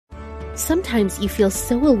Sometimes you feel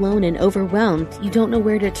so alone and overwhelmed you don't know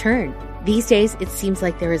where to turn. These days, it seems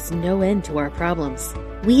like there is no end to our problems.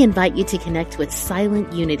 We invite you to connect with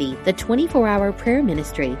Silent Unity, the 24-hour prayer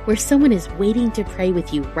ministry where someone is waiting to pray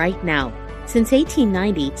with you right now. Since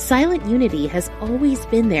 1890, Silent Unity has always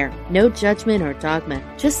been there. No judgment or dogma,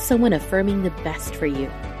 just someone affirming the best for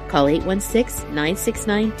you. Call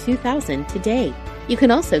 816-969-2000 today. You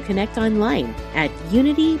can also connect online at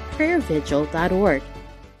unityprayervigil.org.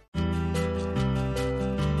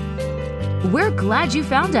 We're glad you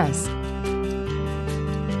found us.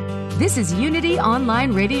 This is Unity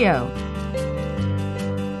Online Radio,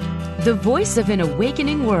 the voice of an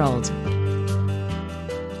awakening world.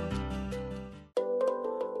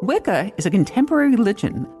 Wicca is a contemporary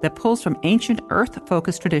religion that pulls from ancient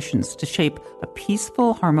earth-focused traditions to shape a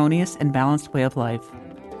peaceful, harmonious, and balanced way of life.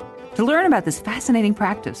 To learn about this fascinating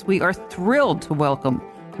practice, we are thrilled to welcome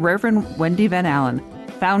Reverend Wendy Van Allen,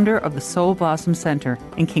 founder of the Soul Blossom Center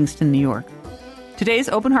in Kingston, New York. Today's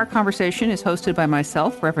Open Heart Conversation is hosted by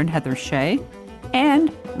myself, Reverend Heather Shea,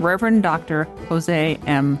 and Reverend Dr. José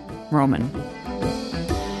M. Román.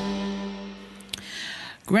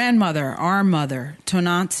 Grandmother, our mother,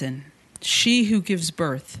 Tonantzin, she who gives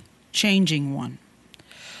birth, changing one.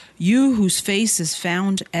 You whose face is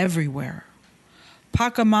found everywhere.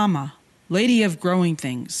 Pachamama, lady of growing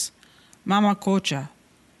things. Mama Cocha,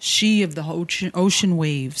 she of the ocean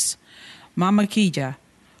waves. Mama Quilla,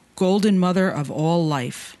 golden mother of all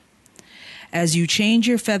life. As you change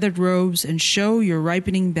your feathered robes and show your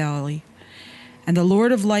ripening belly, and the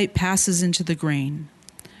Lord of Light passes into the grain,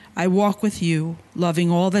 I walk with you,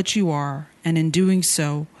 loving all that you are, and in doing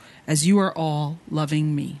so, as you are all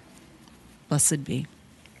loving me. Blessed be.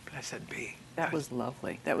 Blessed be. That was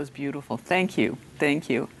lovely. That was beautiful. Thank you. Thank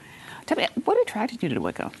you. Tell me, what attracted you to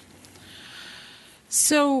Wicca?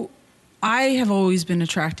 So, I have always been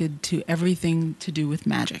attracted to everything to do with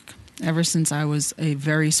magic, ever since I was a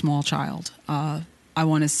very small child. I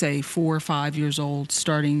want to say 4 or 5 years old,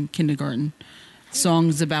 starting kindergarten.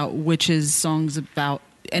 Songs about witches, songs about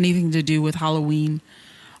anything to do with Halloween.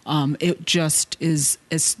 It just is,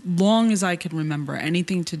 as long as I can remember,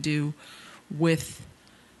 anything to do with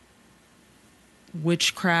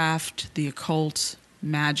witchcraft, the occult,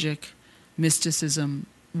 magic, mysticism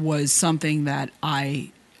was something that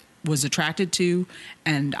I was attracted to,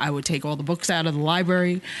 and I would take all the books out of the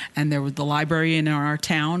library, and there was the librarian in our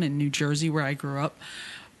town in New Jersey where I grew up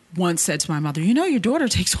once said to my mother, you know, your daughter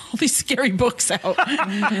takes all these scary books out.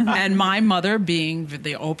 And my mother, being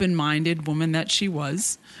the open-minded woman that she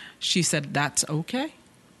was, she said, that's okay.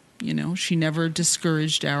 You know, she never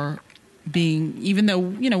discouraged our being, even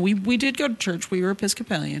though, you know, we did go to church, we were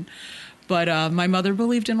Episcopalian, but my mother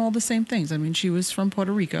believed in all the same things. I mean, she was from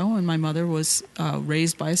Puerto Rico, and my mother was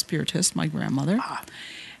raised by a spiritist, my grandmother.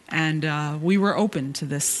 And we were open to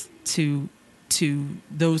this, to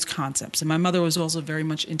those concepts. And my mother was also very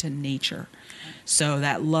much into nature. So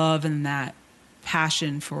that love and that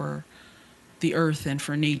passion for the earth and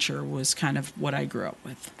for nature was kind of what I grew up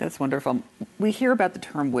with. That's wonderful. We hear about the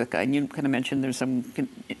term Wicca, and you kind of mentioned there's some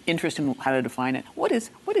interest in how to define it. What is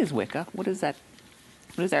Wicca? What does that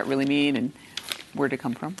really mean, and where did it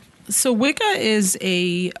come from? So Wicca is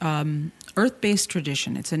a earth-based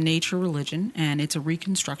tradition. It's a nature religion, and it's a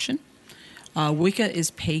reconstruction. Wicca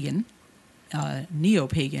is pagan.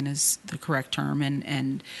 Neo-pagan is the correct term,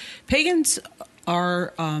 and pagans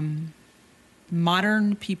are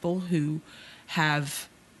modern people who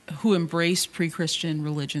embrace pre-Christian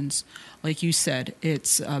religions. Like you said,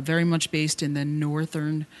 it's very much based in the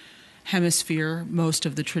northern hemisphere. Most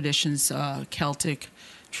of the traditions, Celtic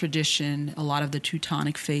tradition, a lot of the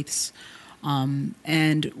Teutonic faiths, and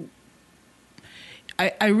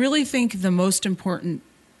I really think the most important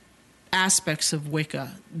aspects of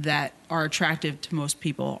Wicca that are attractive to most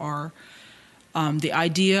people are the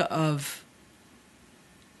idea of,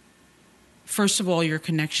 first of all, your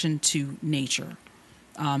connection to nature.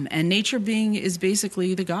 And nature is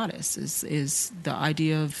basically the goddess, is the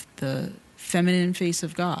idea of the feminine face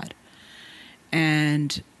of God.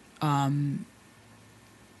 And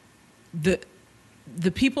the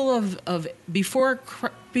people of before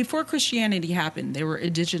Christianity happened, there were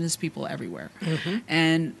indigenous people everywhere. Mm-hmm.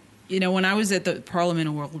 And you know, when I was at the Parliament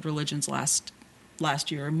of World Religions last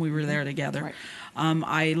year, and we were there together, right.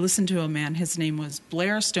 I listened to a man. His name was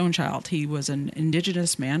Blair Stonechild. He was an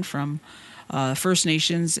indigenous man from First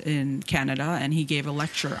Nations in Canada, and he gave a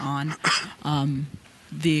lecture on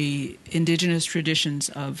the indigenous traditions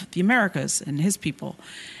of the Americas and his people.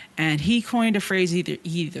 And he coined a phrase, he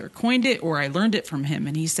either coined it or I learned it from him,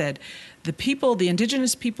 and he said, the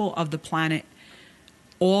indigenous people of the planet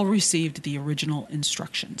all received the original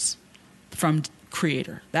instructions. from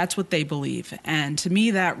Creator. That's what they believe. And to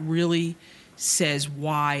me, that really says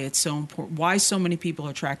why it's so important, why so many people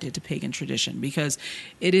are attracted to pagan tradition, because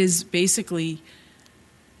it is basically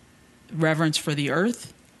reverence for the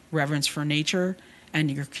earth, reverence for nature,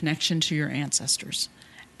 and your connection to your ancestors.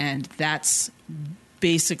 And that's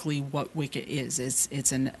basically what Wicca is.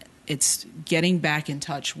 It's getting back in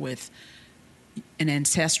touch with an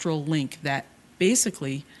ancestral link that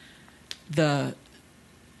basically the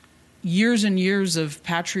years and years of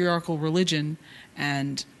patriarchal religion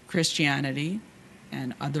and Christianity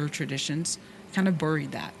and other traditions kind of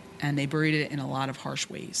buried that, and they buried it in a lot of harsh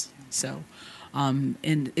ways. So,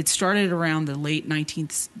 and it started around the late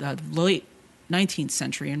 19th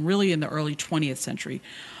century, and really in the early 20th century.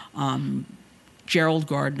 Gerald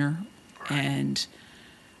Gardner and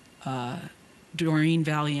Doreen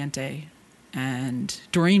Valiente and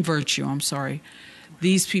Doreen Virtue,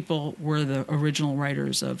 these people were the original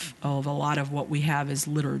writers of a lot of what we have as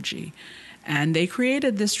liturgy. And they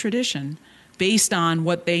created this tradition based on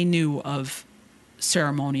what they knew of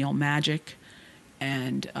ceremonial magic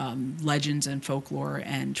and legends and folklore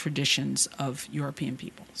and traditions of European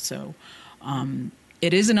people. So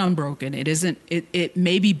it isn't unbroken. It isn't. It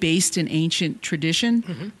may be based in ancient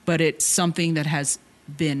tradition, but it's something that has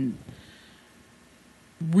been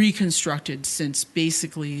reconstructed since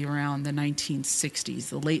basically around the 1960s,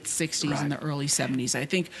 the late 60s and the early 70s. I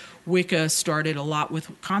think Wicca started a lot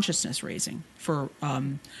with consciousness raising for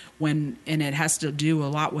and it has to do a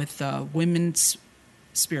lot with women's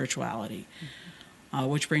spirituality,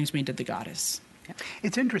 which brings me to the goddess.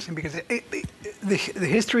 It's interesting because the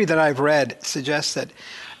history that I've read suggests that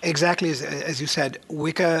exactly as you said,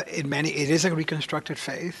 Wicca it is a reconstructed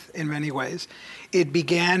faith in many ways. It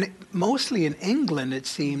began mostly in England, it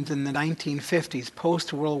seems, in the 1950s,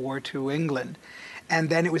 post-World War II England. And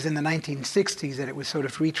then it was in the 1960s that it was sort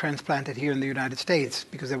of retransplanted here in the United States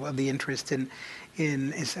because of the interest in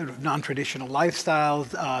sort of non-traditional lifestyles,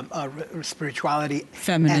 spirituality,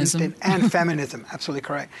 feminism, and feminism. Absolutely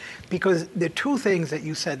correct. Because the two things that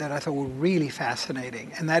you said that I thought were really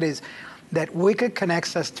fascinating, and that is that Wicca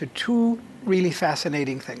connects us to two really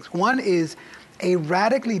fascinating things. One is a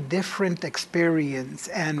radically different experience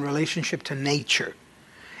and relationship to nature.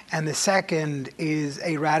 And the second is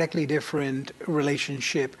a radically different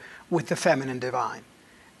relationship with the feminine divine.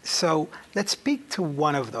 So let's speak to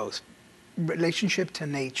one of those, relationship to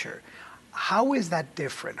nature. How is that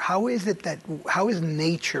different? How is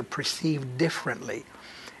nature perceived differently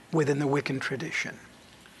within the Wiccan tradition?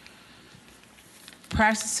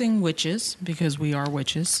 Practicing witches, because we are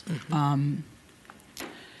witches,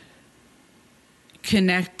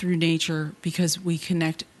 connect through nature because we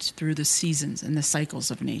connect through the seasons and the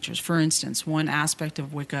cycles of nature. For instance, one aspect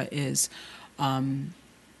of Wicca is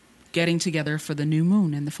getting together for the new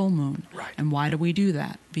moon and the full moon. Right. And why do we do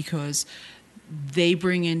that? Because they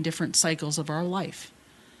bring in different cycles of our life.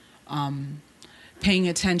 Paying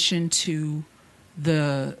attention to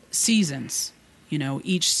the seasons. You know,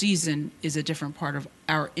 each season is a different part of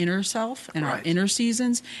our inner self and our inner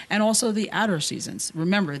seasons, and also the outer seasons.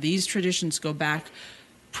 Remember, these traditions go back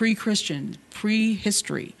pre-Christian,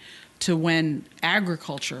 pre-history, to when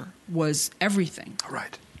agriculture was everything.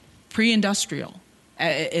 Right. Pre-industrial.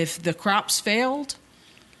 If the crops failed,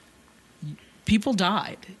 people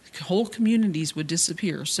died. Whole communities would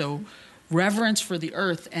disappear. So reverence for the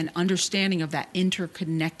earth and understanding of that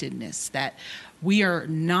interconnectedness, that we are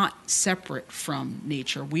not separate from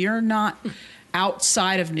nature. We are not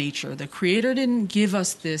outside of nature. The Creator didn't give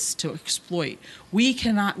us this to exploit. We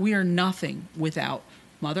are nothing without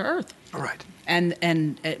Mother Earth. All right.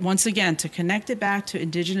 And once again, to connect it back to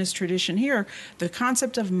indigenous tradition here, the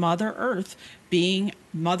concept of Mother Earth being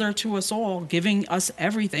mother to us all, giving us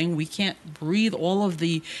everything. We can't breathe all of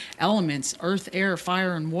the elements, earth, air,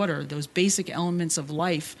 fire, and water. Those basic elements of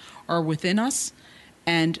life are within us,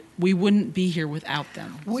 and we wouldn't be here without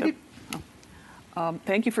them.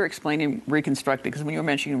 Thank you for explaining reconstructed, because when you were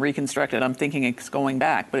mentioning reconstructed, I'm thinking it's going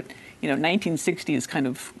back. But, 1960 is kind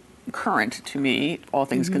of current to me, all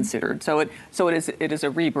things considered. So it is a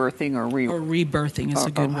rebirthing or rebirthing is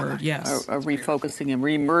a good word, yes. A refocusing and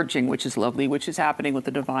reemerging, which is lovely, which is happening with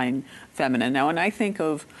the divine feminine. Now, when I think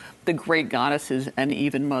of the great goddesses and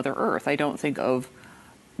even Mother Earth, I don't think of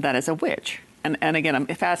that as a witch. And again, I'm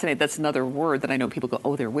fascinated. That's another word that I know people go,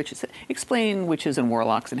 oh, they're witches. Explain witches and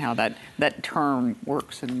warlocks and how that term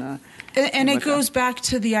works. And it goes back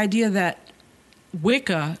to the idea that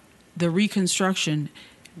Wicca, the reconstruction,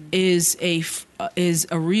 is a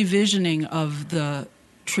revisioning of the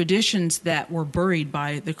traditions that were buried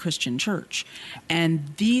by the Christian church.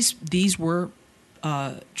 And these were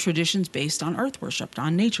traditions based on earth worship,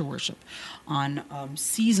 on nature worship, on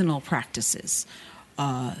seasonal practices,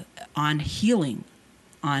 on healing,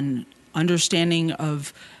 on understanding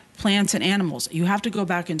of plants and animals. You have to go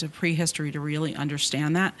back into prehistory to really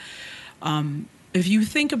understand that. If you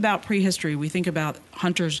think about prehistory, we think about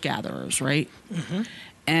hunters-gatherers, right? Mm-hmm.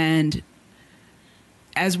 And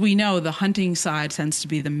as we know, the hunting side tends to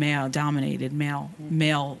be the male-dominated,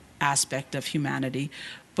 male aspect of humanity.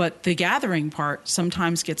 But the gathering part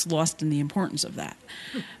sometimes gets lost in the importance of that.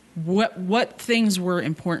 What things were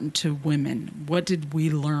important to women? What did we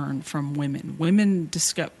learn from women? Women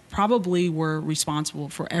probably were responsible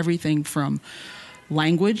for everything from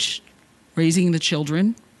language, raising the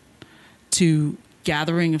children, to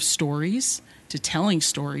gathering of stories, to telling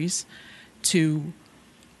stories, to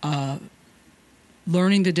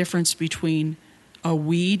learning the difference between a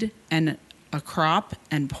weed and a crop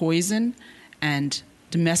and poison and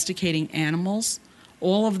domesticating animals.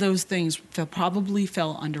 All of those things probably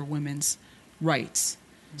fell under women's rights.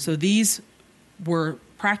 So these were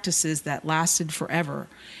practices that lasted forever.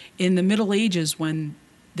 In the Middle Ages, when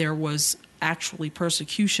there was actually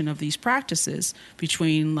persecution of these practices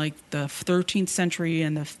between like the 13th century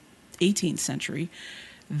and the 18th century,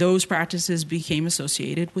 those practices became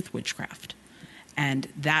associated with witchcraft. And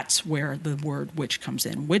that's where the word witch comes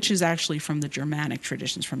in. Witch is actually from the Germanic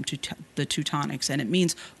traditions, from the Teutonics, and it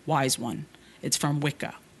means wise one. It's from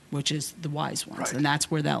Wicca, which is the wise ones, right. And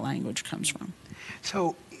that's where that language comes from.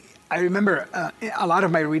 So I remember a lot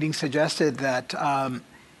of my reading suggested that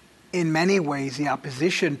in many ways the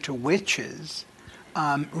opposition to witches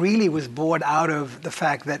really was born out of the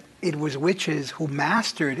fact that it was witches who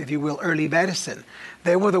mastered, if you will, early medicine.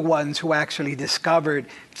 They were the ones who actually discovered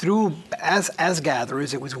through, as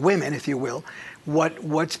gatherers, it was women, if you will,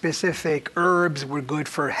 what specific herbs were good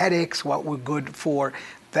for headaches, what were good for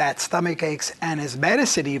bad stomach aches. And as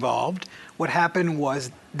medicine evolved, what happened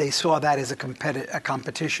was they saw that as a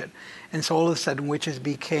competition. And so all of a sudden witches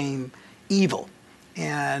became evil.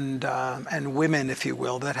 And women, if you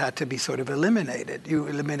will, that had to be sort of eliminated. You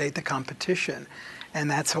eliminate the competition. And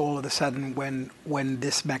that's all of a sudden when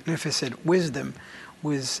this magnificent wisdom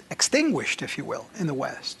was extinguished, if you will, in the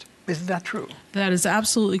West. Isn't that true? That is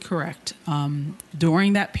absolutely correct.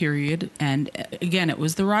 During that period, and again, it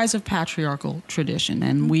was the rise of patriarchal tradition,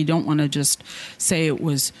 and we don't want to just say it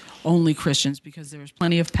was only Christians, because there was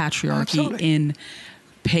plenty of patriarchy Absolutely. In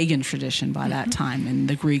pagan tradition by that time, in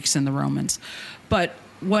the Greeks and the Romans. But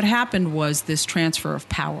what happened was this transfer of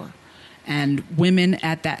power. And women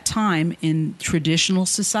at that time in traditional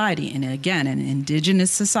society, and again, in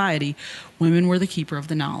indigenous society, women were the keeper of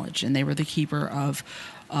the knowledge, and they were the keeper of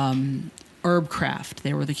herb craft.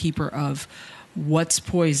 They were the keeper of what's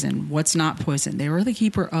poison, what's not poison. They were the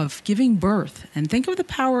keeper of giving birth. And think of the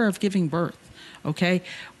power of giving birth, okay?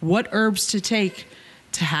 What herbs to take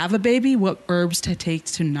to have a baby, what herbs to take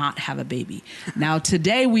to not have a baby. Now,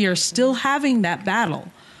 today we are still having that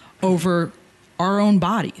battle over our own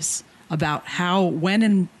bodies, about how, when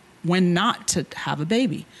and when not to have a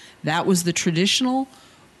baby. That was the traditional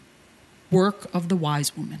work of the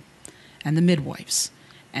wise woman and the midwives.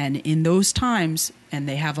 And in those times, and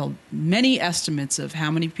they have many estimates of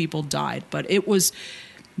how many people died, but it was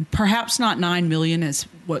perhaps not 9 million as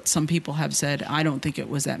what some people have said. I don't think it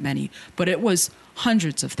was that many, but it was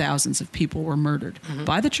hundreds of thousands of people were murdered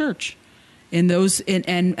by the church. In those,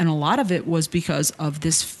 and a lot of it was because of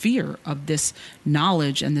this fear of this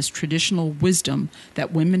knowledge and this traditional wisdom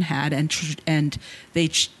that women had, and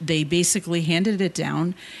they basically handed it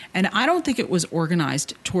down. And I don't think it was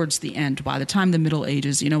organized towards the end. By the time the Middle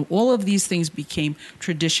Ages, all of these things became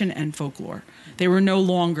tradition and folklore. They were no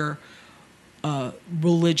longer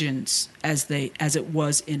religions as it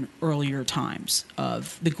was in earlier times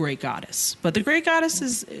of the great goddess. But the great goddess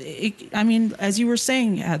is, as you were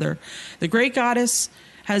saying, Heather, the great goddess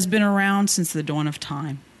has been around since the dawn of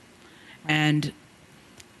time. And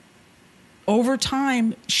over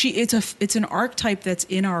time, it's an archetype that's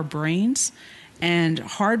in our brains and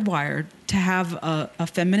hardwired to have a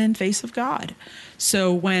feminine face of God.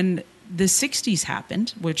 So when the 60s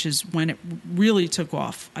happened, which is when it really took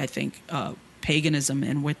off, I think, paganism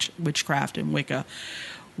and witchcraft and Wicca,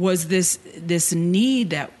 was this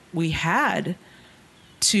need that we had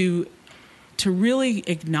to really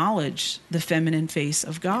acknowledge the feminine face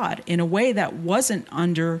of God in a way that wasn't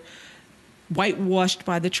whitewashed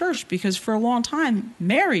by the church, because for a long time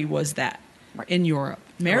Mary was that in Europe.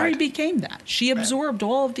 Mary became that. She absorbed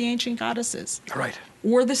all of the ancient goddesses. Right.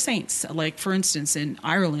 Or the saints. Like, for instance, in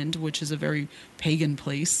Ireland, which is a very pagan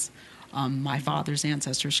place, my father's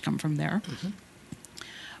ancestors come from there.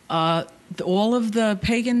 All of the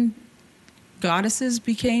pagan goddesses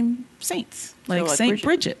became saints, like Saint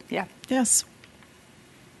Bridget. Yeah. Yes.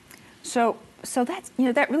 So that's,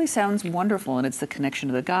 that really sounds wonderful, and it's the connection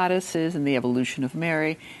to the goddesses and the evolution of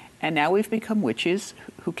Mary. And now we've become witches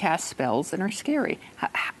who cast spells and are scary.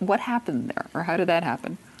 What happened there, or how did that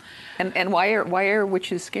happen? And why are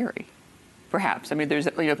witches scary? Perhaps. I mean, there's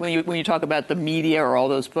when you talk about the media or all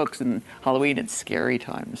those books and Halloween, it's scary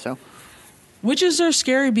time. So witches are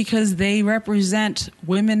scary because they represent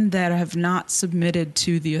women that have not submitted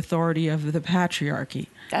to the authority of the patriarchy.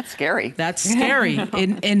 That's scary. That's scary.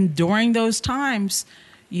 And during those times,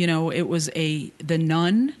 it was the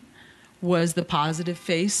nun was the positive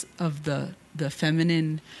face of the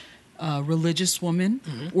feminine religious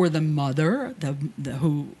woman, or the mother,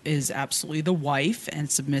 who is absolutely the wife and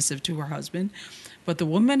submissive to her husband. But the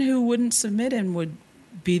woman who wouldn't submit and would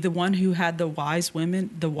be the one who had the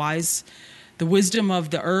wisdom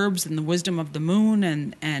of the herbs and the wisdom of the moon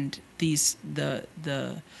and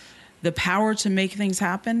the power to make things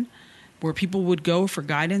happen, where people would go for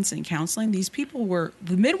guidance and counseling. These people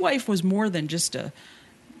the midwife was more than just a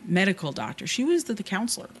medical doctor. She was the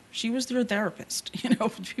counselor. She was their therapist.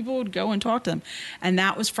 People would go and talk to them. And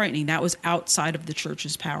that was frightening. That was outside of the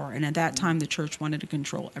church's power. And at that time, the church wanted to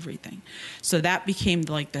control everything. So that became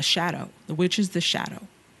like the shadow. The witch is the shadow.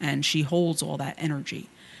 And she holds all that energy.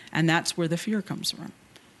 And that's where the fear comes from.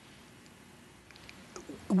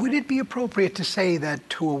 Would it be appropriate to say that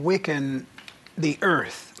to a Wiccan, the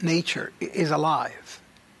earth, nature, is alive?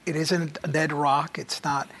 It isn't a dead rock. It's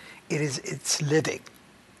not. It's living.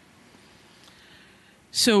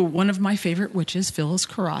 So one of my favorite witches, Phyllis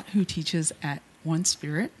Karat, who teaches at One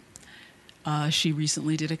Spirit, she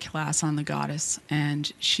recently did a class on the goddess,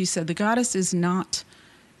 and she said the goddess is not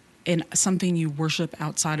something you worship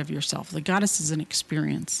outside of yourself. The goddess is an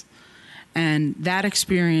experience, and that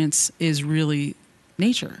experience is really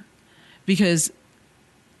nature. Because,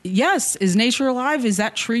 yes, is nature alive? Is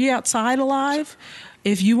that tree outside alive?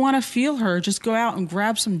 If you want to feel her, just go out and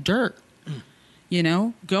grab some dirt.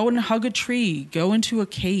 Go and hug a tree, go into a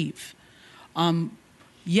cave.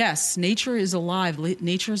 Yes, nature is alive.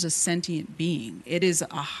 Nature is a sentient being. It is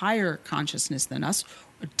a higher consciousness than us,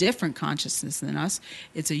 a different consciousness than us.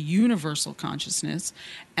 It's a universal consciousness.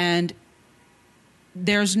 And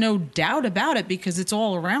there's no doubt about it because it's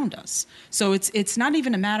all around us. So it's not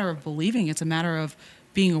even a matter of believing. It's a matter of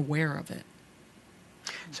being aware of it.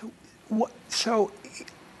 So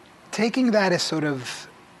taking that as sort of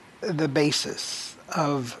the basis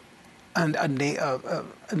of a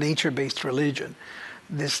nature-based religion,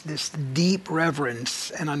 this deep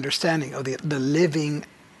reverence and understanding of the living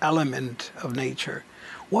element of nature,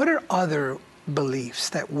 what are other beliefs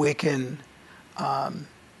that Wiccan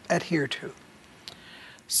adhere to?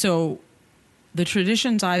 So the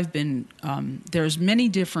traditions I've been, there's many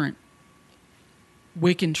different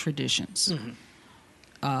Wiccan traditions. Mm-hmm.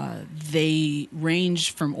 They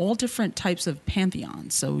range from all different types of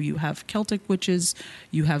pantheons. So you have Celtic witches,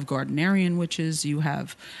 you have Gardnerian witches, you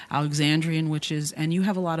have Alexandrian witches, and you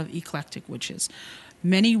have a lot of eclectic witches.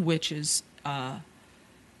 Many witches,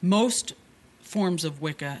 most forms of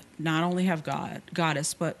Wicca not only have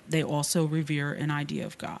goddess, but they also revere an idea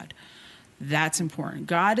of God. That's important.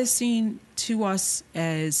 God is seen to us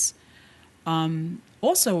as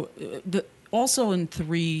also in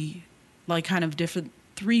three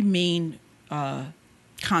main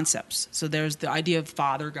concepts. So there's the idea of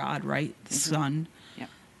Father God, right? The Sun. Yep.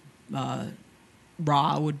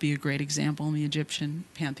 Ra would be a great example in the Egyptian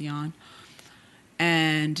pantheon.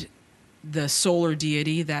 And the solar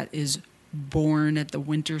deity that is born at the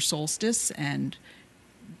winter solstice and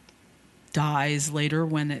dies later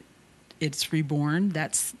when it's reborn.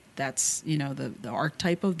 That's the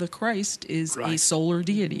archetype of the Christ is a solar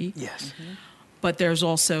deity. Yes. Mm-hmm. But there's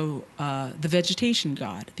also the vegetation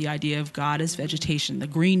god. The idea of God as vegetation. The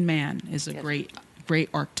green man is a great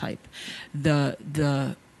archetype.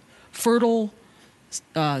 The fertile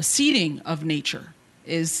seeding of nature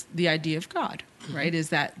is the idea of God, right? Is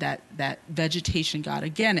that vegetation god.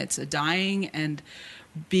 Again, it's a dying and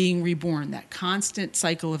being reborn, that constant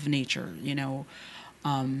cycle of nature.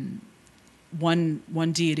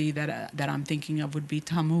 One deity that I'm thinking of would be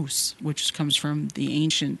Tammuz, which comes from the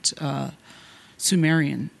ancient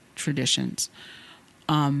Sumerian traditions.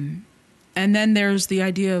 And then there's the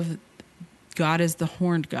idea of God as the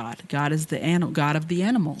horned god. God is the god of the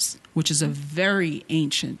animals, which is a very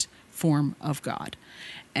ancient form of God.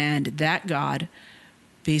 And that god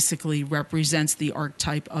basically represents the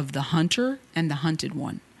archetype of the hunter and the hunted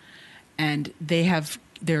one. And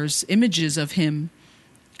there's images of him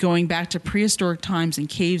going back to prehistoric times in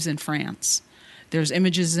caves in France There's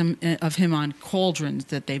images of him on cauldrons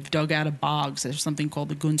that they've dug out of bogs. There's something called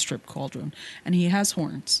the Gunstrip cauldron, and he has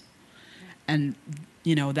horns. And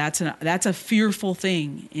that's a fearful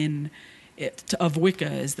thing of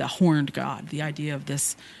Wicca, is the horned god, the idea of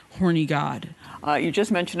this horny god. You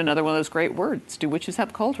just mentioned another one of those great words. Do witches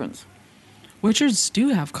have cauldrons? Witches do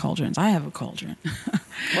have cauldrons. I have a cauldron.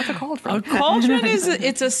 What's a cauldron? A cauldron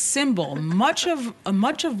it's a symbol. Much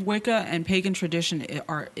of Wicca and pagan tradition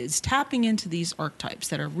is tapping into these archetypes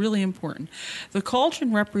that are really important. The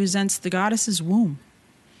cauldron represents the goddess's womb,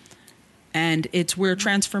 and it's where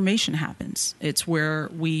transformation happens. It's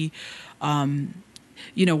where we,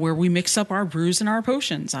 where we mix up our brews and our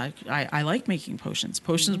potions. I like making potions.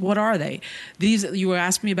 Potions, what are they? You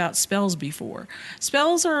asked me about spells before.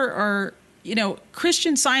 Spells are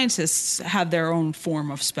Christian scientists have their own form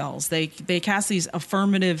of spells. They cast these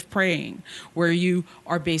affirmative praying, where you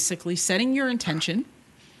are basically setting your intention,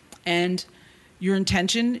 and your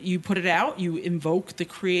intention, you put it out, you invoke the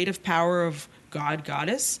creative power of God,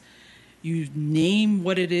 goddess, you name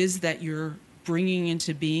what it is that you're bringing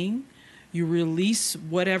into being, you release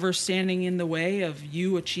whatever's standing in the way of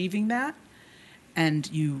you achieving that, and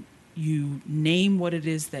you name what it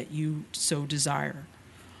is that you so desire.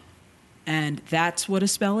 And that's what a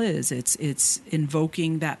spell is. It's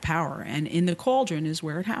invoking that power. And in the cauldron is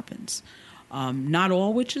where it happens. Not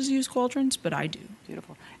all witches use cauldrons, but I do.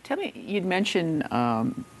 Beautiful. Tell me, you'd mentioned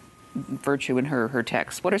virtue in her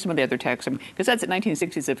text. What are some of the other texts? Because that's at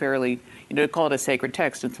 1960s, a fairly, call it a sacred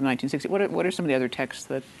text. It's from 1960. What are some of the other texts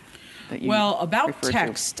that you Well, about refer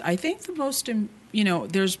text, to? I think the most,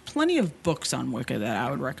 there's plenty of books on Wicca that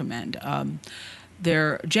I would recommend.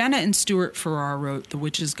 Janet and Stuart Farrar wrote The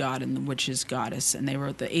Witch's God and the Witch's Goddess, and they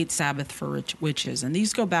wrote The Eighth Sabbath for Witches, and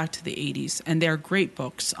these go back to the 80s, and they're great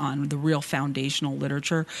books on the real foundational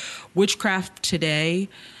literature. Witchcraft Today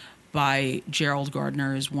by Gerald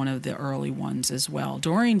Gardner is one of the early ones as well.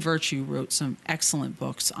 Doreen Virtue wrote some excellent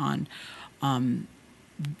books on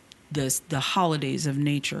the holidays of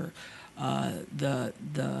nature,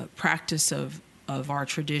 the practice of our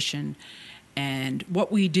tradition, and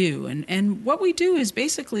what we do. And what we do is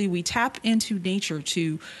basically we tap into nature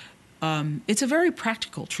to, it's a very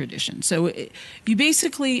practical tradition. So you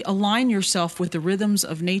basically align yourself with the rhythms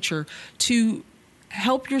of nature to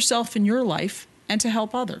help yourself in your life and to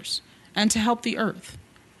help others and to help the earth.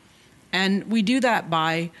 And we do that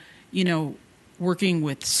by, working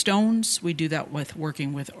with stones. We do that with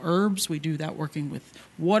working with herbs. We do that working with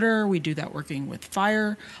water. We do that working with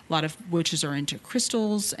fire. A lot of witches are into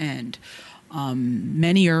crystals, and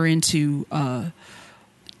many are into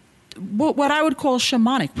what I would call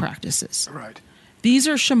shamanic practices. Right. These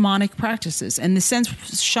are shamanic practices, and the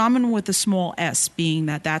sense shaman with a small s being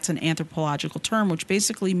that's an anthropological term, which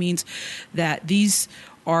basically means that it's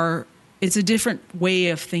a different way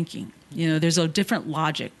of thinking. There's a different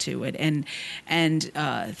logic to it, and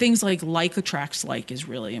things like attracts like is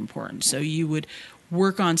really important. So you would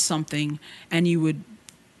work on something, and you would,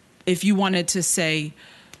 if you wanted to say,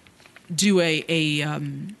 do a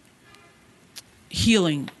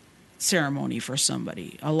healing ceremony for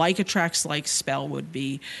somebody. A like attracts like spell would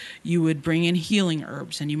be, you would bring in healing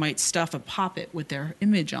herbs, and you might stuff a poppet with their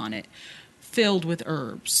image on it, filled with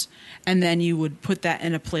herbs. And then you would put that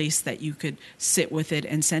in a place that you could sit with it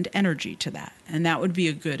and send energy to that. And that would be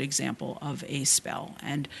a good example of a spell.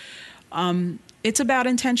 And it's about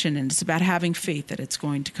intention, and it's about having faith that it's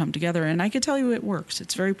going to come together. And I can tell you it works.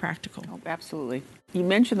 It's very practical. Oh, absolutely. You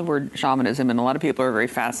mentioned the word shamanism, and a lot of people are very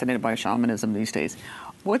fascinated by shamanism these days.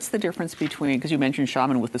 What's the difference between, because you mentioned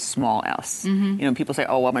shaman with a small s. Mm-hmm. People say,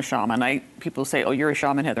 oh, I'm a shaman. People say, oh, you're a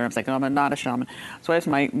shaman, Heather. I'm like, oh, I'm not a shaman. So that's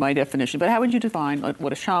my definition. But how would you define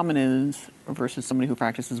what a shaman is versus somebody who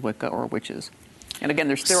practices Wicca or witches? And again,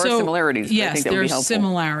 there are similarities. Yes, I think that would be there's helpful.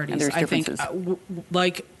 similarities. And there's differences. I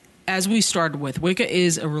think, as we started with, Wicca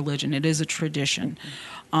is a religion. It is a tradition.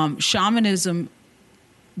 Shamanism,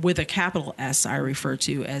 with a capital S, I refer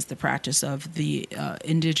to as the practice of the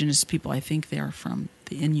indigenous people. I think they're from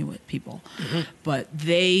the Inuit people. Mm-hmm. But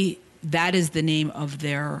that is the name of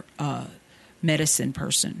their medicine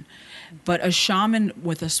person. But a shaman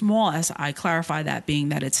with a small s, I clarify that being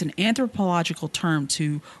that it's an anthropological term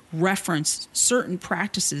to reference certain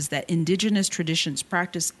practices that indigenous traditions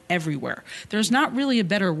practice everywhere. There's not really a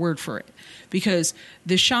better word for it, because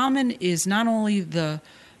the shaman is not only the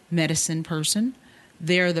medicine person,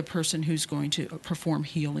 They're the person who's going to perform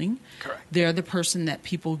healing. Correct. They're the person that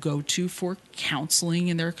people go to for counseling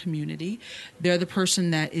in their community. They're the person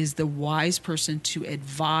that is the wise person to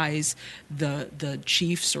advise the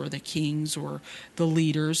chiefs or the kings or the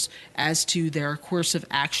leaders as to their course of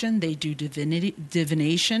action. They do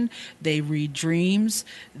divination. They read dreams.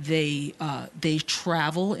 They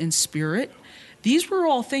travel in spirit. These were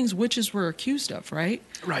all things witches were accused of, right?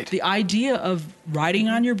 Right. The idea of riding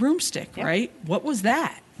on your broomstick, Yep. right? What was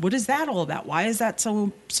that? What is that all about? Why is that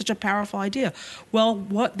such a powerful idea? Well,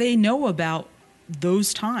 what they know about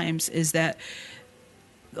those times is that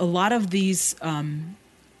a lot of these,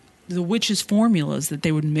 the witches' formulas that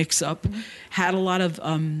they would mix up had a lot of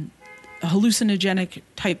hallucinogenic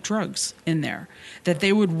type drugs in there that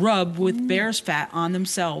they would rub with bear's fat on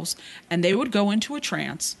themselves, and they would go into a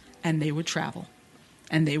trance, and they would travel,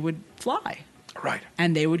 and they would fly, Right.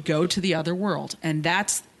 and they would go to the other world, and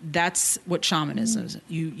that's what shamanism is.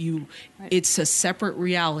 It's a separate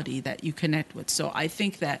reality that you connect with. So I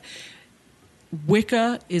think that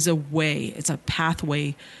Wicca is a way, it's a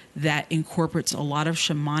pathway that incorporates a lot of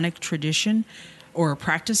shamanic tradition or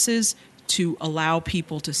practices to allow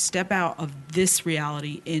people to step out of this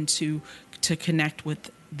reality to connect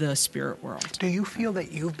with the spirit world. Do you feel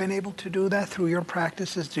that you've been able to do that through your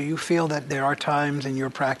practices? Do you feel that there are times in your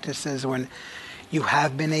practices when you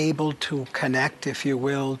have been able to connect, if you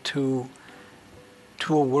will, to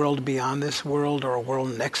a world beyond this world or a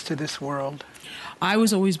world next to this world? I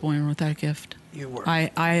was always born with that gift. You were.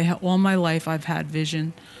 I all my life I've had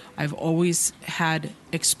vision. I've always had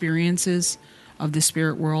experiences of the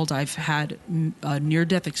spirit world. I've had a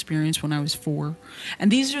near-death experience when I was 4.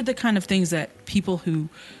 And these are the kind of things that people who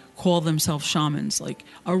call themselves shamans, like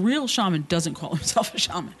a real shaman doesn't call himself a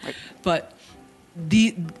shaman, Right. but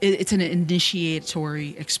it's an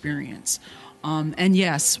initiatory experience. And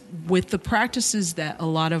yes, with the practices that a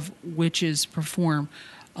lot of witches perform,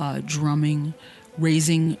 drumming,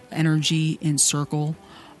 raising energy in circle,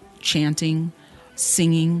 chanting,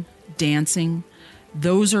 singing, dancing,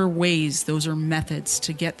 those are ways, those are methods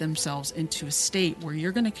to get themselves into a state where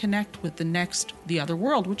you're going to connect with the other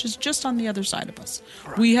world, which is just on the other side of us.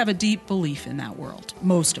 Right. We have a deep belief in that world,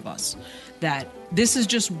 most of us, that this is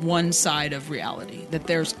just one side of reality, that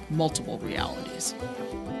there's multiple realities.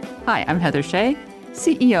 Hi, I'm Heather Shea,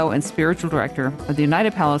 CEO and Spiritual Director of the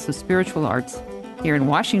United Palace of Spiritual Arts here in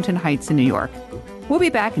Washington Heights in New York. We'll be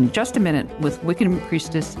back in just a minute with Wiccan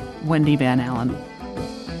priestess Wendy Van Allen.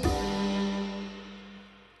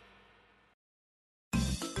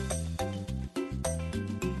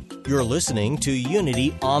 You're listening to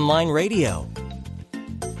Unity Online Radio,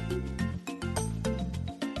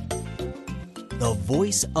 the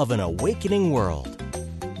voice of an awakening world.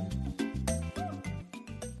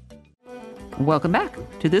 Welcome back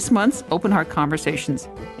to this month's Open Heart Conversations,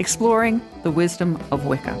 exploring the wisdom of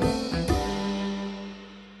Wicca.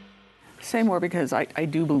 Say more, because I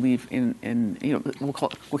do believe in we'll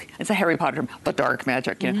call it, it's a Harry Potter term, but dark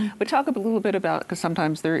magic. You know, but talk a little bit about, because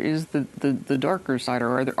sometimes there is the darker side,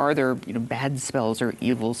 or are there bad spells or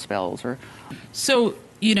evil spells or. So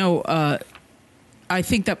I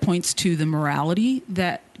think that points to the morality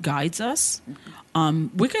that guides us.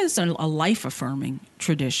 Wicca is a life affirming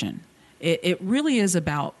tradition. It really is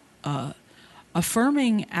about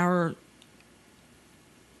affirming our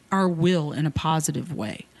will in a positive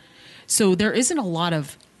way. So there isn't a lot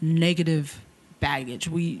of negative baggage.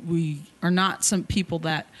 We are not some people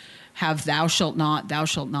that have thou shalt not, thou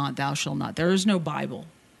shalt not, thou shalt not. There is no Bible,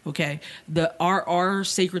 okay? Our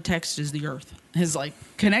sacred text is the earth. It's like,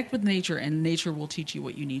 connect with nature, and nature will teach you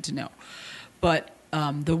what you need to know. But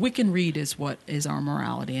the Wiccan Rede is what is our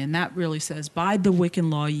morality, and that really says, by the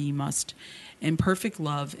Wiccan law ye must, in perfect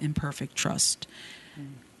love, in perfect trust.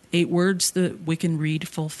 8 words the Wiccan Rede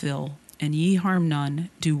fulfill, and ye harm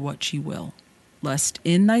none, do what ye will, lest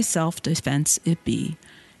in thy self-defense it be,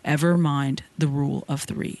 ever mind the rule of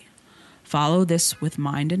 3. Follow this with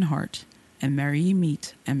mind and heart, and merry ye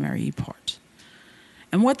meet, and merry ye part.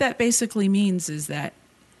 And what that basically means is that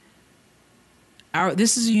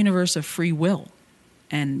this is a universe of free will,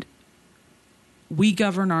 and we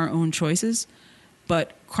govern our own choices,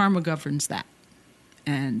 but karma governs that.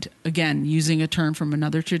 And again, using a term from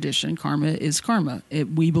another tradition, karma is karma.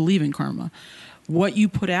 We believe in karma. What you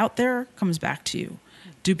put out there comes back to you.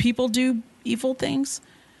 Do people do evil things?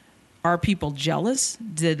 Are people jealous?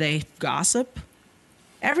 Do they gossip?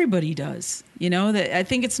 Everybody does. That I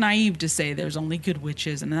think it's naive to say there's only good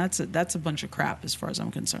witches, and that's a bunch of crap as far as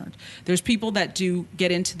I'm concerned. There's people that do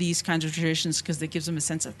get into these kinds of traditions because it gives them a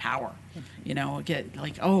sense of power. Get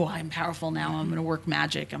like, oh, I'm powerful now. I'm going to work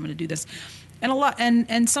magic. I'm going to do this,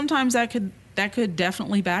 and sometimes that could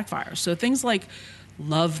definitely backfire. So things like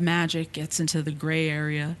love magic gets into the gray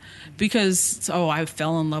area because, I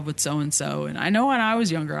fell in love with so-and-so. And I know when I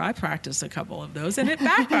was younger, I practiced a couple of those and it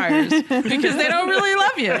backfires because they don't really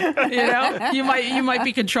love you. You might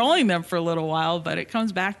be controlling them for a little while, but it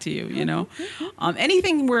comes back to you,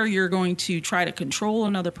 anything where you're going to try to control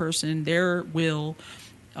another person, their will,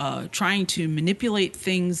 trying to manipulate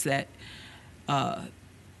things that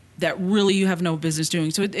really you have no business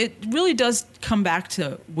doing. So it really does come back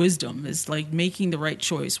to wisdom, is like making the right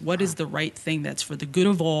choice. What is the right thing that's for the good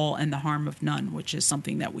of all and the harm of none, which is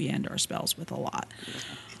something that we end our spells with a lot.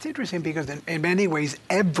 It's interesting because in many ways,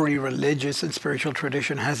 every religious and spiritual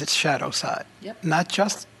tradition has its shadow side. Yep. Not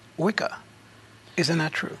just Wicca. Isn't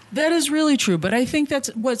that true? That is really true. But I think that's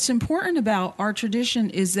what's important about our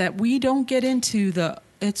tradition is that we don't get into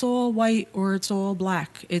it's all white or it's all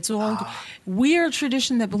black. We are a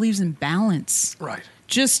tradition that believes in balance. Right.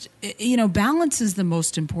 Just, balance is the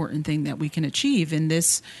most important thing that we can achieve in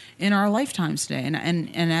our lifetimes today.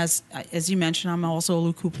 And as you mentioned, I'm also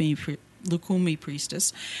a Lukumi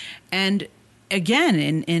priestess. And again,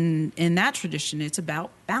 in that tradition, it's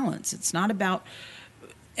about balance. It's not about...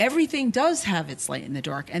 Everything does have its light in the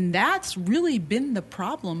dark. And that's really been the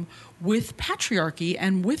problem with patriarchy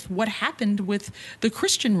and with what happened with the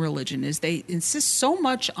Christian religion, is they insist so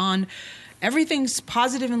much on everything's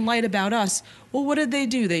positive and light about us. Well, what did they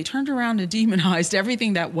do? They turned around and demonized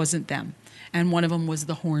everything that wasn't them. And one of them was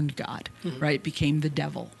the horned god, right? Became the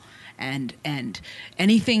devil. And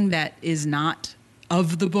anything that is not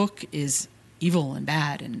of the book is evil and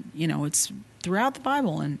bad. And, it's throughout the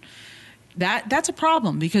Bible. And that's a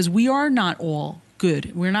problem because we are not all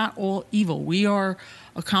good. We're not all evil. We are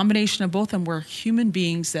a combination of both, and we're human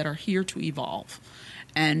beings that are here to evolve.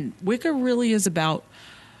 And Wicca really is about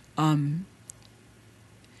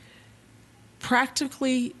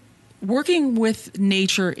practically working with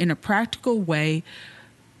nature in a practical way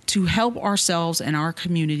to help ourselves and our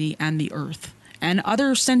community and the earth and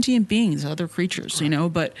other sentient beings, other creatures,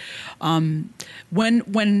 But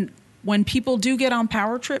when people do get on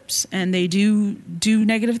power trips and they do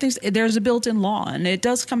negative things, there's a built-in law, and it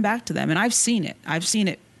does come back to them. And I've seen it.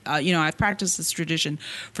 I've practiced this tradition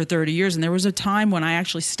for 30 years, and there was a time when I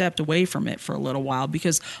actually stepped away from it for a little while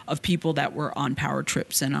because of people that were on power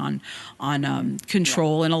trips and on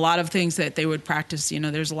control and a lot of things that they would practice.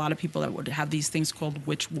 There's a lot of people that would have these things called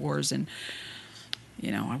witch wars, and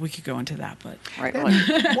we could go into that. But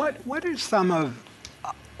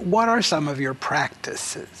What are some of your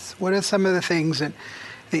practices? What are some of the things that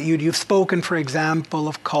you've spoken, for example,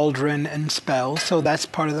 of cauldron and spells, so that's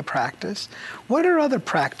part of the practice. What are other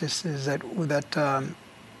practices that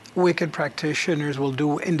Wiccan practitioners will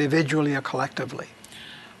do individually or collectively?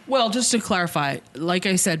 Well, just to clarify, like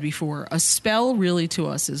I said before, a spell really to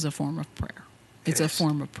us is a form of prayer. It's a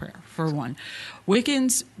form of prayer, for one.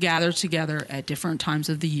 Wiccans gather together at different times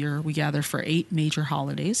of the year. We gather for 8 major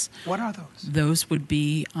holidays. What are those? Those would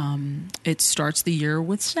be, it starts the year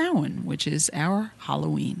with Samhain, which is our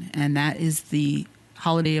Halloween. And that is the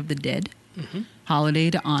holiday of the dead, holiday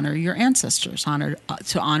to honor your ancestors,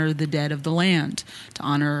 to honor the dead of the land, to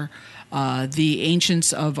honor the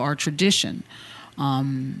ancients of our tradition.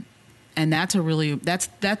 And that's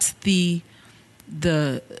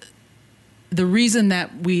the reason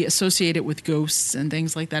that we associate it with ghosts and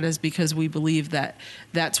things like that is because we believe that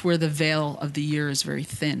that's where the veil of the year is very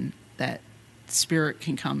thin, that spirit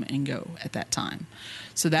can come and go at that time.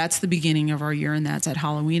 So that's the beginning of our year, and that's at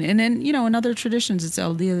Halloween. And then, in other traditions, it's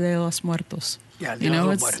El Dia de los Muertos. Yeah,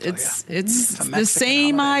 it's the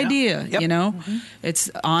same idea, It's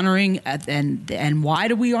honoring, and why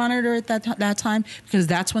do we honor it at that time? Because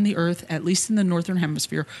that's when the earth, at least in the northern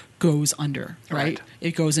hemisphere, goes under, right?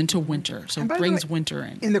 It goes into winter, so it brings winter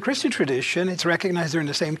in. In the Christian tradition, it's recognized during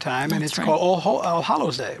the same time, and it's called All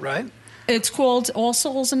Hallows Day, right? It's called All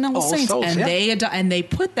Souls and All Saints, and they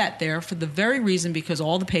put that there for the very reason because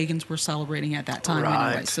all the pagans were celebrating at that time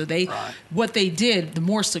anyway. So what they did, the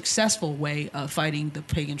more successful way of fighting the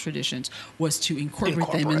pagan traditions was to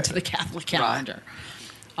incorporate them into the Catholic calendar.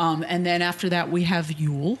 And then after that, we have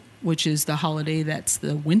Yule, which is the holiday that's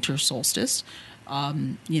the winter solstice.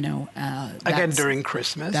 Again, during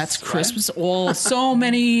Christmas. That's Christmas. So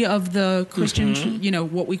many of the Christian,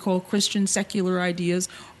 what we call Christian secular ideas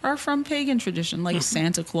are from pagan tradition, like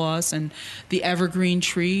Santa Claus, and the evergreen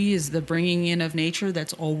tree is the bringing in of nature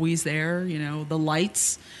that's always there. The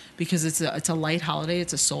lights, because it's a light holiday,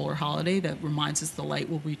 it's a solar holiday that reminds us the light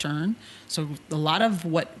will return. So a lot of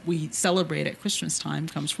what we celebrate at Christmas time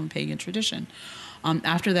comes from pagan tradition.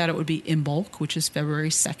 After that, it would be Imbolc, which is February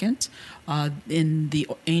 2nd. In the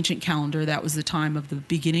ancient calendar, that was the time of the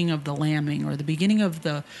beginning of the lambing, or the beginning of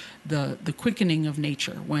the quickening of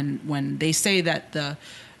nature, when they say that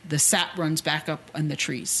the sap runs back up in the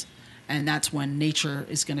trees. And that's when nature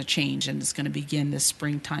is going to change, and it's going to begin this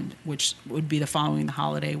springtime, which would be the following the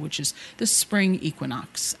holiday, which is the spring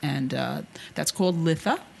equinox. And that's called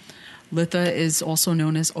Litha. Litha is also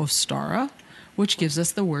known as Ostara, which gives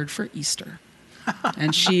us the word for Easter.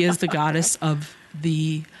 And she is the goddess of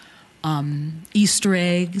the Easter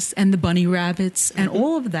eggs and the bunny rabbits, and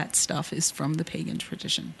all of that stuff is from the pagan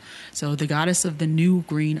tradition. So the goddess of the new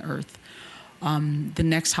green earth. The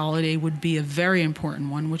next holiday would be a very important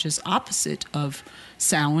one, which is opposite of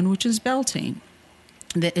Samhain, which is Beltane.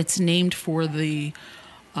 It's named for the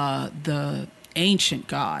ancient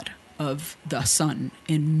god of the sun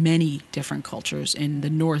in many different cultures. In the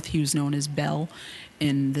north, he was known as Bel.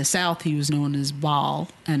 In the south, he was known as Baal.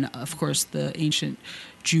 And, of course, the ancient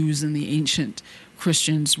Jews and the ancient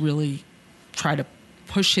Christians really try to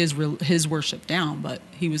push his worship down, but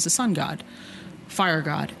he was the sun god, fire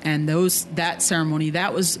god. And that ceremony,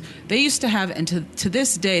 they used to have, and to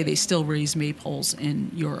this day, they still raise maypoles in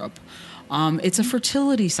Europe. It's a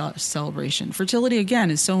fertility celebration. Fertility, again,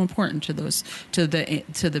 is so important to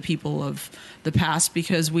the people of the past,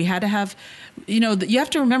 because we had to have, you have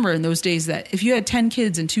to remember in those days that if you had 10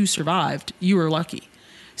 kids and 2 survived, you were lucky.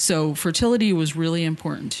 So fertility was really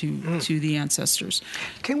important to the ancestors.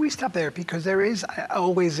 Can we stop there? Because there is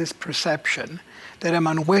always this perception that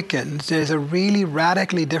among Wiccans, there's a really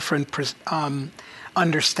radically different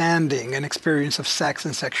understanding and experience of sex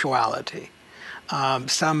and sexuality.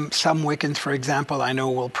 Some Wiccans, for example, I know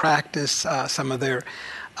will practice some of their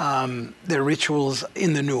rituals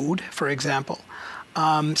in the nude, for example.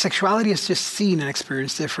 Sexuality is just seen and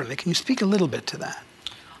experienced differently. Can you speak a little bit to that?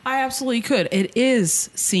 I absolutely could. It is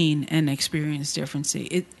seen and experienced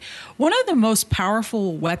differently. One of the most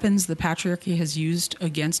powerful weapons the patriarchy has used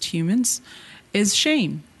against humans is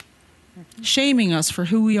shame. Shaming us for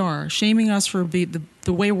who we are, shaming us for the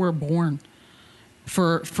way we're born,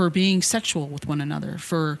 for being sexual with one another,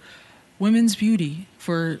 for women's beauty,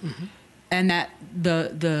 and that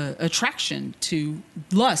the attraction to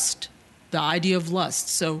lust, the idea of lust.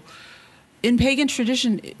 So in pagan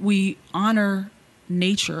tradition, we honor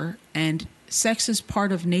nature, and sex is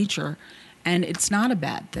part of nature, and it's not a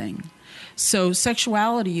bad thing. So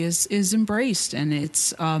sexuality is embraced, and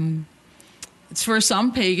it's for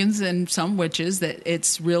some pagans and some witches that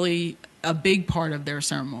it's really a big part of their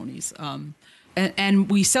ceremonies. And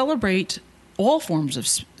we celebrate all forms of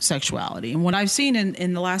sexuality. And what I've seen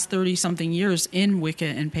in the last 30-something years in Wicca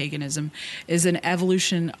and paganism is an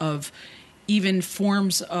evolution of even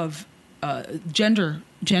forms of gender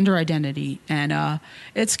identity. And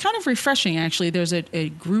it's kind of refreshing, actually. There's a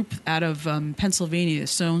group out of Pennsylvania,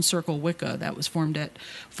 Stone Circle Wicca, that was formed at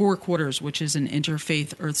Four Quarters, which is an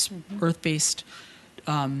interfaith earth-based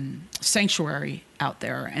sanctuary out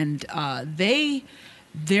there. And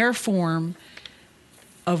their form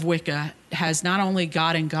of Wicca has not only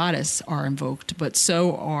God and Goddess are invoked, but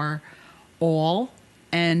so are all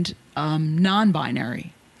and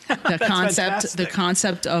non-binary. The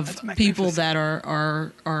concept of people that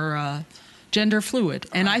are gender fluid.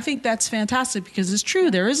 And I think that's fantastic, because it's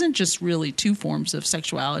true. There isn't just really 2 forms of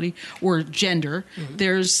sexuality or gender.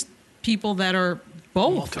 There's people that are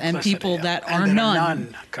both, and people that are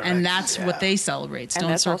none. And that's what they celebrate. And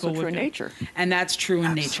that's also true in nature. And that's true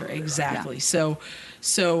in nature, exactly. Yeah.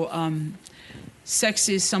 So sex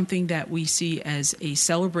is something that we see as a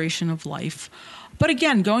celebration of life. But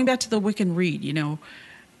again, going back to the Wiccan Rede,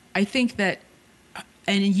 I think that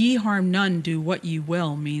and ye harm none, do what ye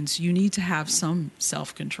will means you need to have some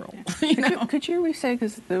self-control. Could you re-say,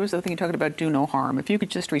 because there was the thing you talked about, do no harm. If you could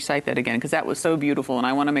just recite that again, because that was so beautiful, and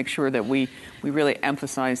I want to make sure that we really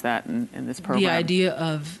emphasize that in this program. The idea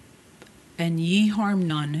of, and ye harm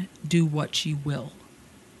none, do what ye will,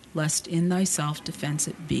 lest in thyself defense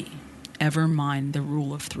it be. Ever mind the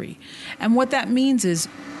rule of 3. And what that means is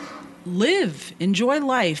live, enjoy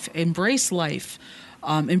life, embrace life.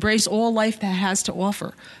 Embrace all life that has to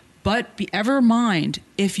offer. But ever mind,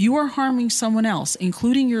 if you are harming someone else,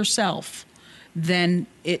 including yourself, then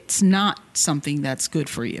it's not something that's good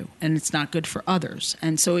for you, and it's not good for others.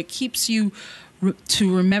 And so it keeps you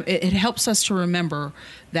to remember. It helps us to remember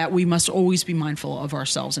that we must always be mindful of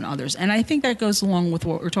ourselves and others. And I think that goes along with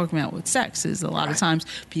what we're talking about with sex. Is a lot of times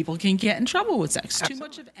people can get in trouble with sex. Absolutely. Too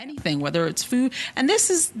much of anything, whether it's food. And this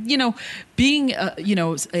is, being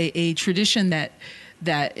a tradition that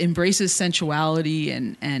embraces sensuality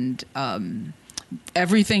and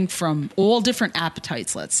everything from all different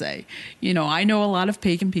appetites, let's say. I know a lot of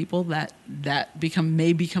pagan people that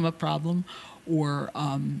may become a problem, or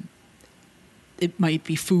it might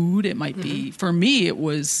be food. It might be, for me, it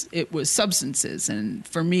was substances. And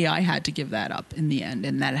for me, I had to give that up in the end.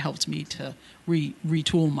 And that helped me to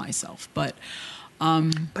retool myself. But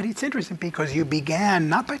it's interesting because you began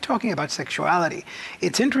not by talking about sexuality.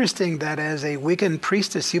 It's interesting that as a Wiccan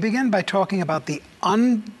priestess, you began by talking about the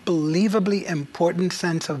unbelievably important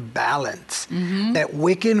sense of balance. That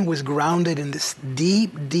Wiccan was grounded in this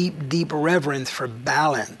deep, deep, deep reverence for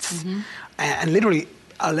balance. And literally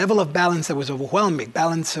a level of balance that was overwhelming,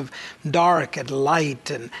 balance of dark and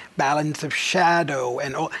light, and balance of shadow,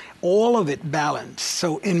 and all of it balanced.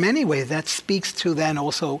 So in many ways, that speaks to then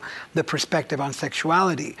also the perspective on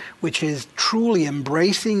sexuality, which is truly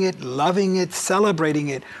embracing it, loving it, celebrating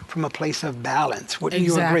it from a place of balance. Wouldn't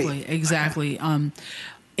you agree? Exactly.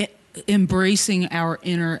 Embracing our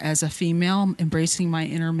inner as a female, embracing my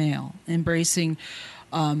inner male, embracing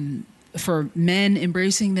for men,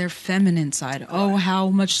 embracing their feminine side. Oh, how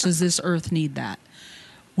much does this earth need that?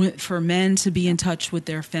 For men to be in touch with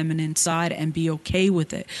their feminine side and be okay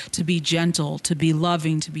with it, to be gentle, to be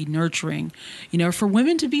loving, to be nurturing, for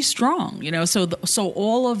women to be strong, so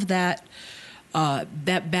all of that,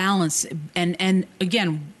 that balance. And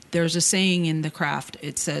again, there's a saying in the craft,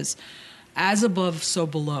 it says, as above, so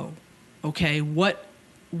below. Okay.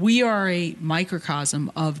 We are a microcosm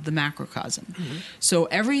of the macrocosm. So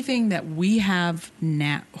everything that we have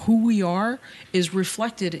now, who we are, is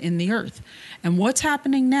reflected in the earth. And what's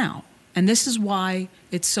happening now, and this is why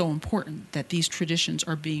it's so important that these traditions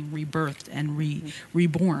are being rebirthed and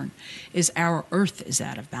reborn, is our earth is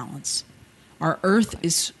out of balance. Our earth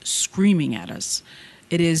is screaming at us.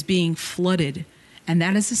 It is being flooded. And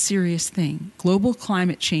that is a serious thing. Global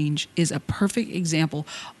climate change is a perfect example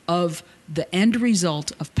of the end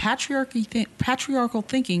result of patriarchal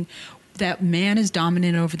thinking, that man is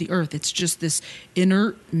dominant over the earth. It's just this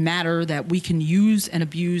inert matter that we can use and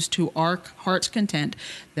abuse to our heart's content,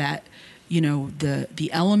 that, the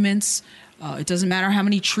elements, it doesn't matter how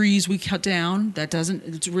many trees we cut down.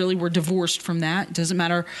 We're divorced from that. It doesn't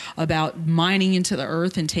matter about mining into the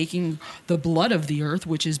earth and taking the blood of the earth,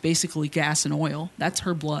 which is basically gas and oil. That's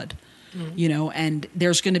her blood, and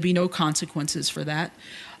there's going to be no consequences for that.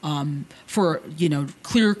 For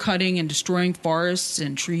clear cutting and destroying forests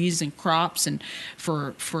and trees and crops, and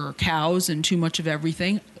for cows and too much of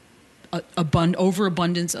everything,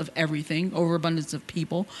 overabundance of everything, overabundance of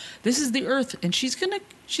people. This is the earth, and she's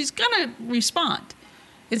gonna respond.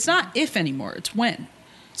 It's not if anymore; it's when.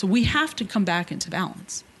 So we have to come back into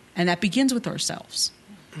balance, and that begins with ourselves,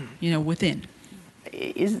 within.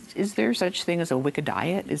 Is there such thing as a Wicca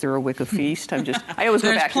diet? Is there a Wicca feast? I always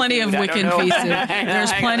go back to food. There's plenty of Wiccan feasting.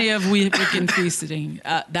 There's plenty of Wiccan feasting.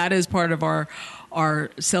 That is part of our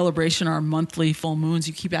celebration, our monthly full moons.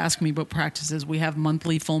 You keep asking me about practices. We have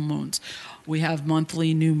monthly full moons. We have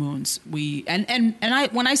monthly new moons. When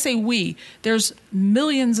I say we, there's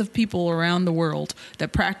millions of people around the world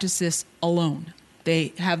that practice this alone.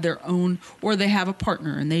 They have their own, or they have a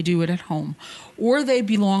partner and they do it at home, or they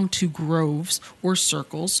belong to groves or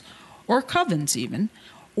circles or covens even,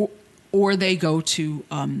 or they go to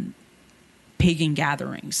pagan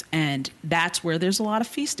gatherings, and that's where there's a lot of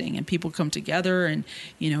feasting and people come together, and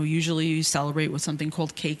usually you celebrate with something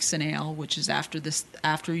called cakes and ale, which is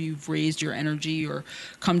after you've raised your energy or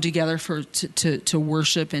come together to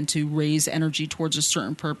worship and to raise energy towards a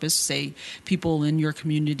certain purpose. Say people in your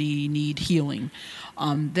community need healing,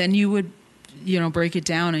 then you would break it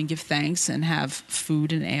down and give thanks and have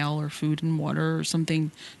food and ale or food and water or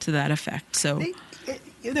something to that effect. So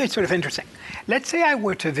it's sort of interesting. Let's say I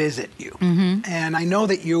were to visit you, and I know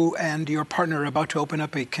that you and your partner are about to open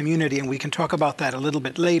up a community, and we can talk about that a little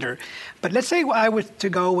bit later. But let's say I was to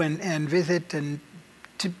go and visit and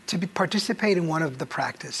to participate in one of the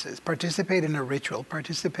practices, participate in a ritual,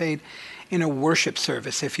 participate in a worship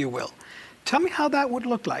service, if you will. Tell me how that would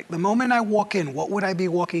look like. The moment I walk in, what would I be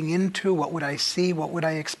walking into? What would I see? What would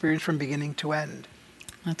I experience from beginning to end?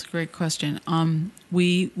 That's a great question.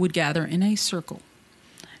 We would gather in a circle,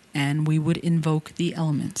 and we would invoke the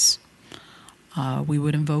elements. We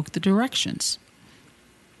would invoke the directions.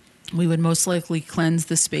 We would most likely cleanse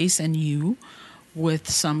the space and you with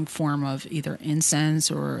some form of either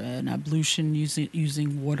incense or an ablution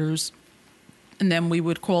using waters. And then we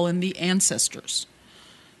would call in the ancestors,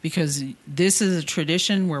 because this is a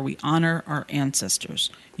tradition where we honor our ancestors.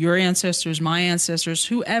 Your ancestors, my ancestors,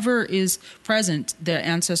 whoever is present, their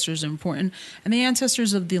ancestors are important. And the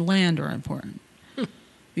ancestors of the land are important.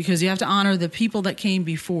 Because you have to honor the people that came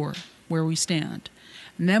before where we stand.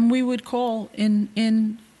 And then we would call in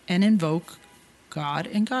and invoke God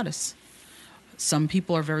and Goddess. Some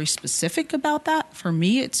people are very specific about that. For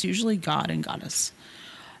me, it's usually God and Goddess.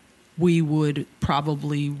 We would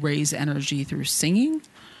probably raise energy through singing.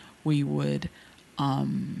 We would,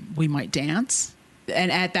 we might dance.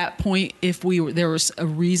 And at that point, if there was a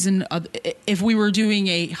reason, if we were doing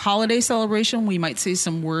a holiday celebration, we might say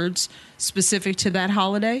some words specific to that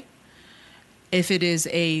holiday. If it is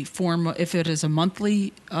a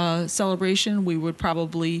monthly celebration, we would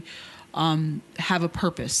probably have a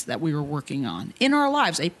purpose that we were working on in our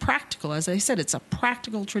lives. As I said, it's a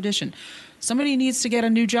practical tradition. Somebody needs to get a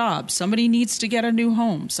new job. Somebody needs to get a new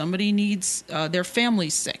home. Somebody needs their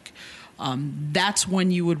family's sick. That's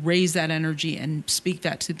when you would raise that energy and speak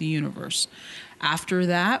that to the universe. After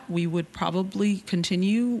that, we would probably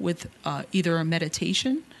continue with either a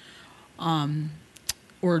meditation,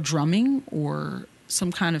 or drumming, or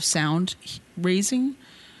some kind of sound raising.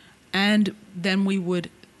 And then we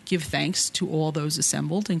would give thanks to all those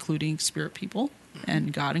assembled, including spirit people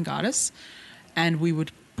and God and Goddess. And we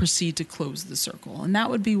would proceed to close the circle. And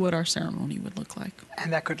that would be what our ceremony would look like.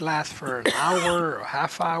 And that could last for an hour or a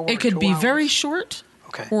half hour? It could 2 be hours? very short,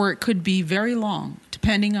 okay, or it could be very long,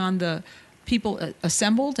 depending on the people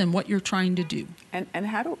assembled and what you're trying to do. And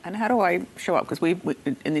how do I show up? Because we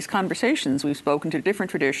in these conversations, we've spoken to different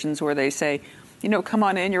traditions where they say, come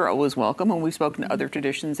on in, you're always welcome. And we've spoken to other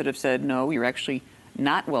traditions that have said, no, you're actually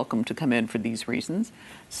not welcome to come in for these reasons.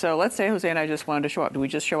 So let's say Jose and I just wanted to show up. Do we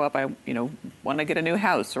just show up? I want to get a new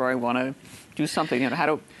house, or I want to do something. How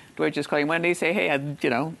do I just call you Wendy, say, hey, I'd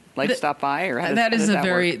like to stop by, or that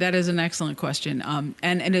is an excellent question,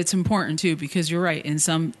 and it's important too, because you're right. In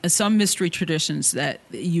some mystery traditions that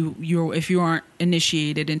you if you aren't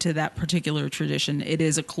initiated into that particular tradition, it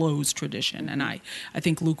is a closed tradition, and I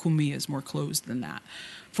think Lukumi is more closed than that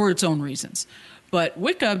for its own reasons. But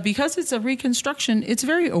Wicca, because it's a reconstruction, it's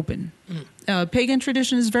very open. Pagan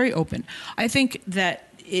tradition is very open. I think that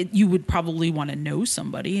you would probably want to know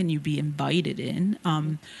somebody and you'd be invited in.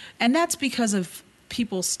 And that's because of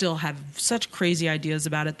people still have such crazy ideas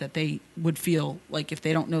about it that they would feel like if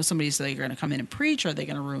they don't know somebody, so they're going to come in and preach, are they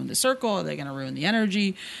going to ruin the circle? Are they going to ruin the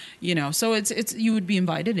energy? So it's you would be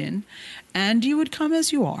invited in and you would come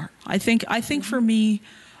as you are. I think for me,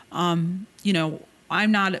 I'm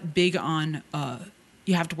not big on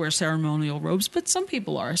you have to wear ceremonial robes, but some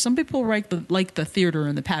people are. Some people like the theater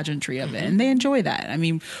and the pageantry of it, and they enjoy that. I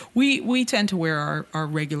mean, we tend to wear our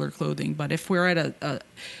regular clothing, but if we're at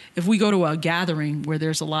if we go to a gathering where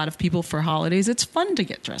there's a lot of people for holidays, it's fun to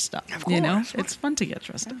get dressed up. Of course. It's fun to get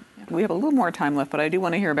dressed up. We have a little more time left, but I do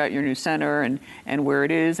want to hear about your new center and where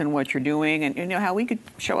it is and what you're doing, and how we could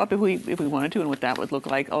show up if we wanted to, and what that would look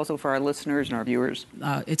like also for our listeners and our viewers.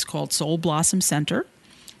 It's called Soul Blossom Center.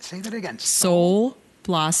 Say that again. Soul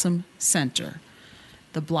Blossom Center.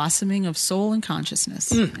 The blossoming of soul and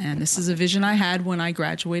consciousness. And this is a vision I had when I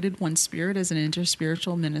graduated One Spirit as an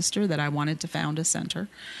interspiritual minister, that I wanted to found a center.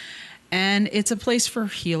 And it's a place for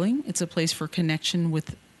healing. It's a place for connection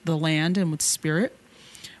with the land and with spirit.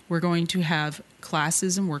 We're going to have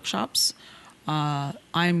classes and workshops.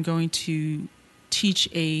 I'm going to teach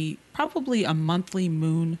probably a monthly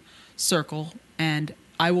moon circle, and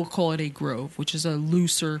I will call it a grove, which is a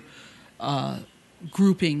looser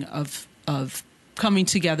grouping of coming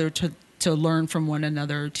together to learn from one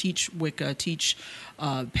another, teach Wicca, teach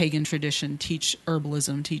pagan tradition, teach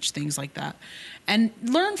herbalism, teach things like that, and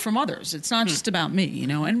learn from others. It's not just about me,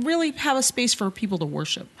 and really have a space for people to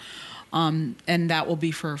worship. And that will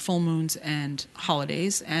be for full moons and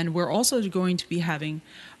holidays. And we're also going to be having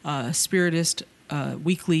spiritist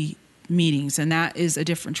weekly meetings, and that is a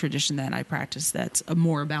different tradition that I practice. That's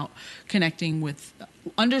more about connecting with,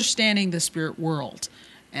 understanding the spirit world,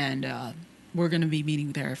 and we're going to be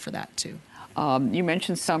meeting there for that too. You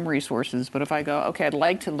mentioned some resources, but if I go, okay, I'd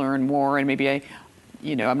like to learn more, and maybe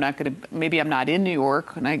I'm not in New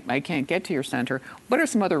York and I can't get to your center. What are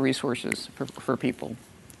some other resources for people?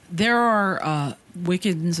 There are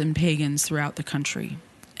Wiccans and pagans throughout the country,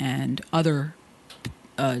 and other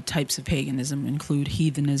types of paganism include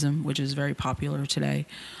heathenism, which is very popular today.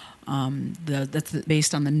 That's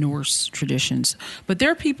based on the Norse traditions. But there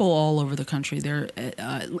are people all over the country there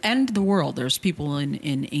and the world. There's people in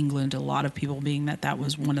England, a lot of people being that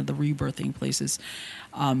was one of the rebirthing places,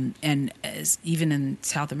 and even in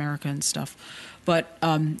South America and stuff. But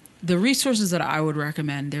the resources that I would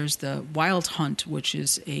recommend, there's the Wild Hunt, which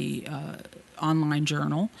is a online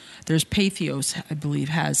journal. There's Pathos, I believe,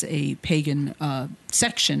 has a pagan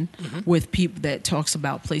section with people that talks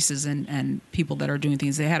about places and people that are doing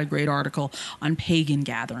things. They had a great article on pagan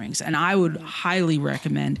gatherings, and I would highly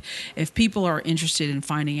recommend, if people are interested in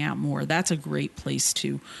finding out more, that's a great place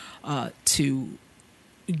to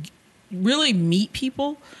really meet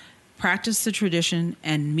people, practice the tradition,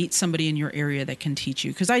 and meet somebody in your area that can teach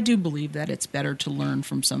you. Because I do believe that it's better to learn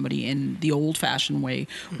from somebody in the old-fashioned way,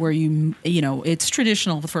 where it's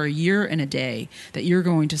traditional for a year and a day that you're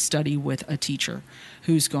going to study with a teacher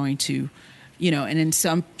who's going to, and in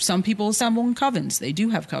some people assemble in covens. They do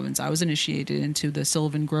have covens. I was initiated into the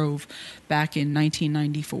Sylvan Grove back in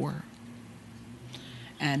 1994.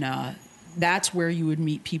 And that's where you would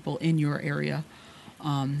meet people in your area.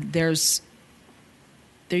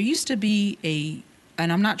 There used to be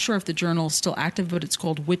and I'm not sure if the journal is still active, but it's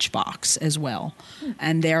called Witchbox as well.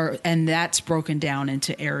 And that's broken down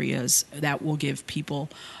into areas that will give people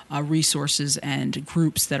resources and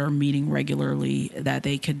groups that are meeting regularly that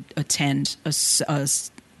they could attend a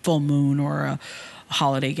full moon or a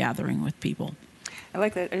holiday gathering with people. I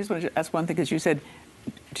like that. I just wanted to ask one thing, because you said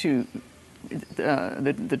the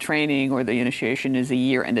training or the initiation is a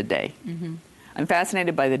year and a day. Mm-hmm. I'm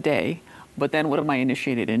fascinated by the day. But then what am I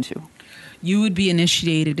initiated into? You would be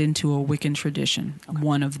initiated into a Wiccan tradition,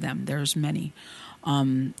 one of them. There's many.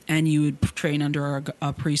 And you would train under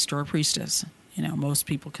a priest or a priestess. Most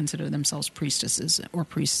people consider themselves priestesses or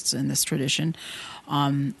priests in this tradition.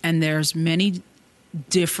 And there's many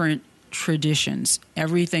different traditions,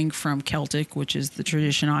 everything from Celtic, which is the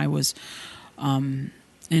tradition I was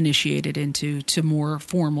initiated into, to more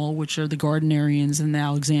formal, which are the Gardnerians and the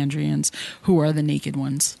Alexandrians, who are the naked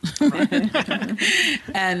ones.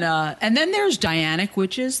 And then there's Dianic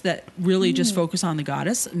witches that really just focus on the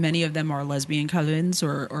goddess. Many of them are lesbian covens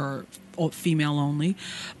or female only,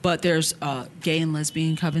 but there's gay and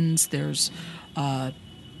lesbian covens. There's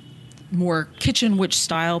more kitchen witch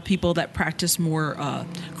style people that practice more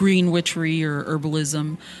green witchery or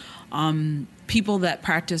herbalism. People that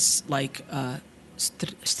practice like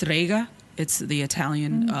strega, it's the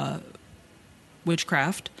Italian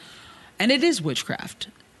witchcraft, and it is witchcraft.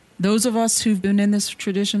 Those of us who've been in this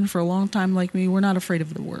tradition for a long time, like me, we're not afraid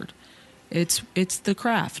of the word. It's the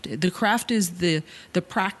craft. The craft is the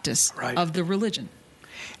practice of the religion.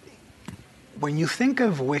 When you think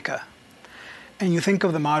of Wicca and you think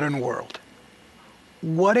of the modern world,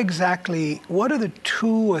 what are the 2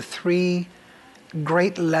 or 3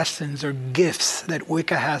 great lessons or gifts that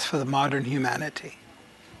Wicca has for the modern humanity?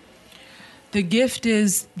 The gift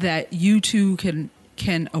is that you too can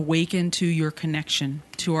awaken to your connection,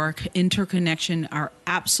 to our interconnection, our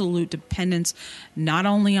absolute dependence, not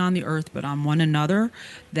only on the earth, but on one another.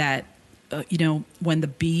 That, when the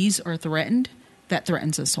bees are threatened, that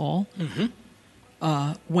threatens us all.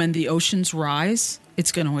 Mm-hmm. When the oceans rise,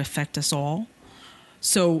 it's going to affect us all.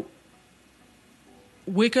 So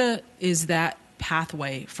Wicca is that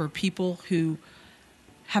pathway for people who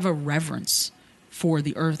have a reverence for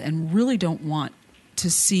the earth and really don't want to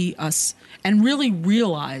see us and really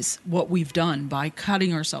realize what we've done by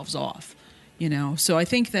cutting ourselves off, So I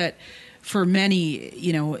think that for many,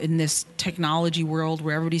 in this technology world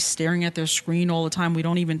where everybody's staring at their screen all the time, we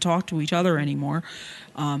don't even talk to each other anymore.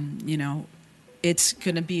 It's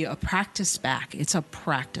going to be a practice back. It's a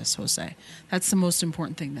practice, Jose. That's the most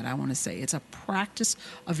important thing that I want to say. It's a practice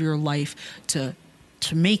of your life to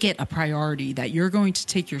make it a priority that you're going to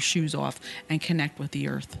take your shoes off and connect with the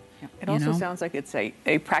earth. Yeah. It also sounds like it's a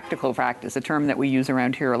practical practice, a term that we use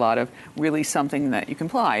around here a lot, of really something that you can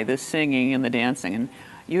apply, the singing and the dancing. And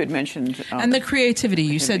you had mentioned... and the creativity.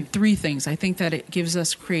 You said 3 things. I think that it gives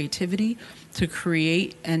us creativity to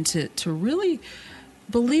create and to really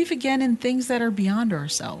believe again in things that are beyond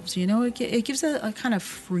ourselves. It gives a kind of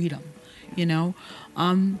freedom,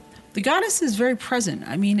 The goddess is very present.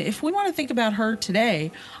 I mean, if we want to think about her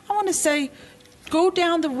today, I want to say, go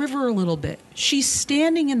down the river a little bit. She's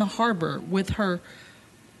standing in the harbor with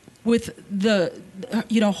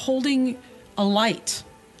holding a light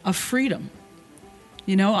of freedom.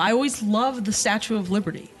 I always love the Statue of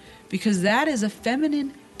Liberty because that is a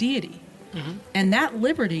feminine deity. Mm-hmm. And that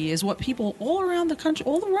liberty is what people all around the country,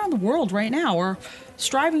 all around the world right now are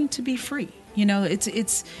striving to be free. You know,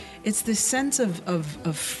 it's this sense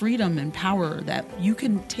of freedom and power that you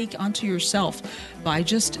can take onto yourself by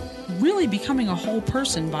just really becoming a whole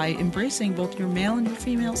person, by embracing both your male and your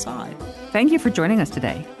female side. Thank you for joining us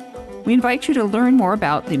today. We invite you to learn more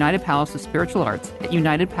about the United Palace of Spiritual Arts at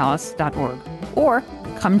unitedpalace.org, or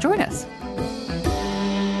come join us.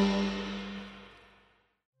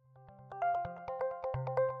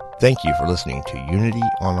 Thank you for listening to Unity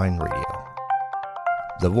Online Radio,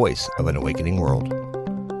 the voice of an awakening world.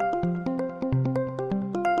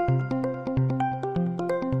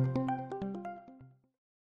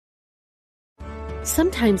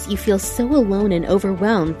 Sometimes you feel so alone and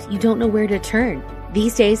overwhelmed you don't know where to turn.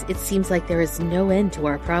 These days, it seems like there is no end to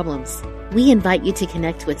our problems. We invite you to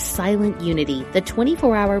connect with Silent Unity, the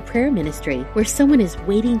 24-hour prayer ministry where someone is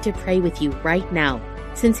waiting to pray with you right now.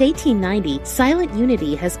 Since 1890, Silent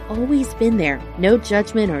Unity has always been there. No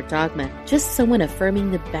judgment or dogma, just someone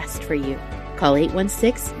affirming the best for you. Call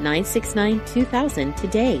 816-969-2000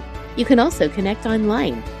 today. You can also connect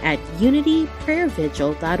online at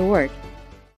unityprayervigil.org.